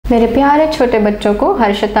मेरे प्यारे छोटे बच्चों को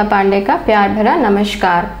हर्षिता पांडे का प्यार भरा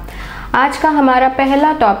नमस्कार। आज का हमारा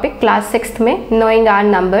पहला टॉपिक क्लास 6 में नोइंग आवर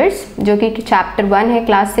नंबर्स, जो कि चैप्टर 1 है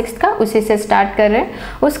क्लास 6 का, उसी से स्टार्ट कर रहे हैं।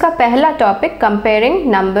 उसका पहला टॉपिक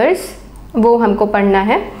कंपेयरिंग नंबर्स, वो हमको पढ़ना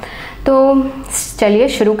है। तो चलिए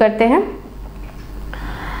शुरू करते हैं।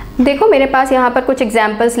 देखो मेरे पास यहाँ पर कुछ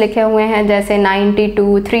एग्जाम्पल्स लिखे हुए हैं, जैसे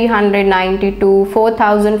 92, 392,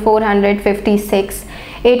 4456,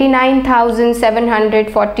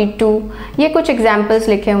 89,742, ये कुछ एग्जाम्पल्स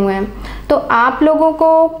लिखे हुए हैं। तो आप लोगों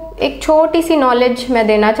को एक छोटी सी नॉलेज मैं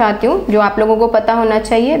देना चाहती हूँ जो आप लोगों को पता होना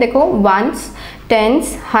चाहिए। देखो वंस,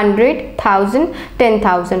 टेंस, 100, 1000,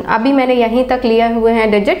 10,000, अभी मैंने यहीं तक लिए हुए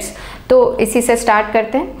हैं डिजिट्स, तो इसी से स्टार्ट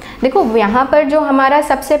करते हैं। देखो यहाँ पर जो हमारा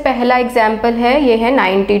सबसे पहला एग्जाम्पल है ये है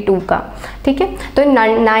 92 का, ठीक है। तो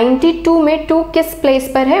 92 में 2 किस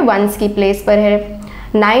प्लेस पर है? वंस की प्लेस पर है।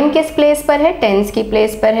 9 किस प्लेस पर है? टेंस की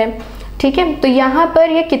प्लेस पर है, ठीक है। तो यहाँ पर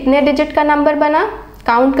ये कितने डिजिट का नंबर बना?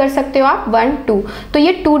 काउंट कर सकते हो आप, 1, 2, तो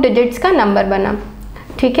ये 2 डिजिट्स का नंबर बना,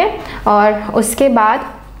 ठीक है। और उसके बाद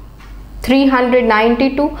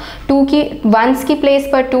 392, 2 की वंस की प्लेस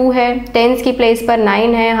पर 2 है, टेंस की प्लेस पर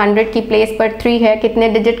 9 है, 100 की प्लेस पर 3 है, कितने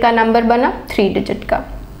डिजिट का नंबर बना? 3 डिजिट का।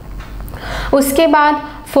 उसके बाद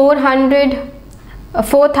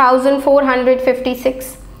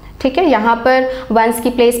 4456, ठीक है। यहाँ पर वंस की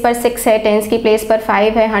प्लेस पर 6 है, टेंस की प्लेस पर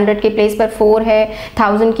 5 है, 100 की प्लेस पर 4 है,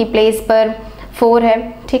 1000 की प्लेस पर 4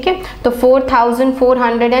 है, ठीक है। तो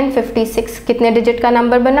 4456 कितने डिजिट का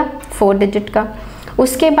नंबर बना? 4 डिजिट का।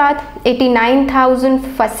 उसके बाद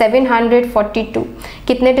 89,742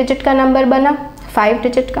 कितने डिजिट का नंबर बना? 5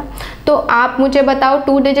 डिजिट का। तो आप मुझे बताओ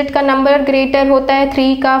 2 डिजिट का नंबर ग्रेटर होता है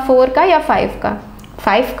 3 का, 4 का या 5 का?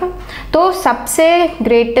 5 का। तो सबसे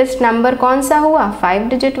ग्रेटेस्ट नंबर कौन सा हुआ? 5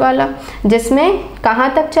 डिजिट वाला, जिसमें कहाँ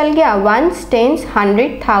तक चल गया? वंस, टेंस,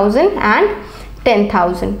 100, 1000 एंड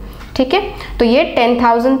 10,000, ठीक है। तो ये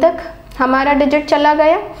 10,000 तक हमारा डिजिट चला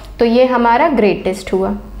गया, तो ये हमारा ग्रेटेस्ट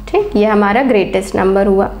हुआ, ठीक, ये हमारा ग्रेटेस्ट नंबर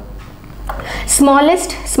हुआ।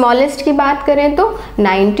 स्मॉलेस्ट की बात करें तो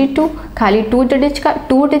 92 खाली 2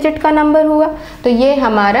 डिजिट का नंबर हुआ, तो ये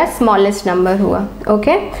हमारा स्मॉलेस्ट नंबर हुआ,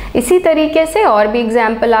 ओके। इसी तरीके से और भी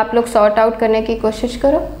एग्जाम्पल आप लोग सॉर्ट आउट करने की कोशिश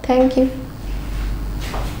करो। Thank you.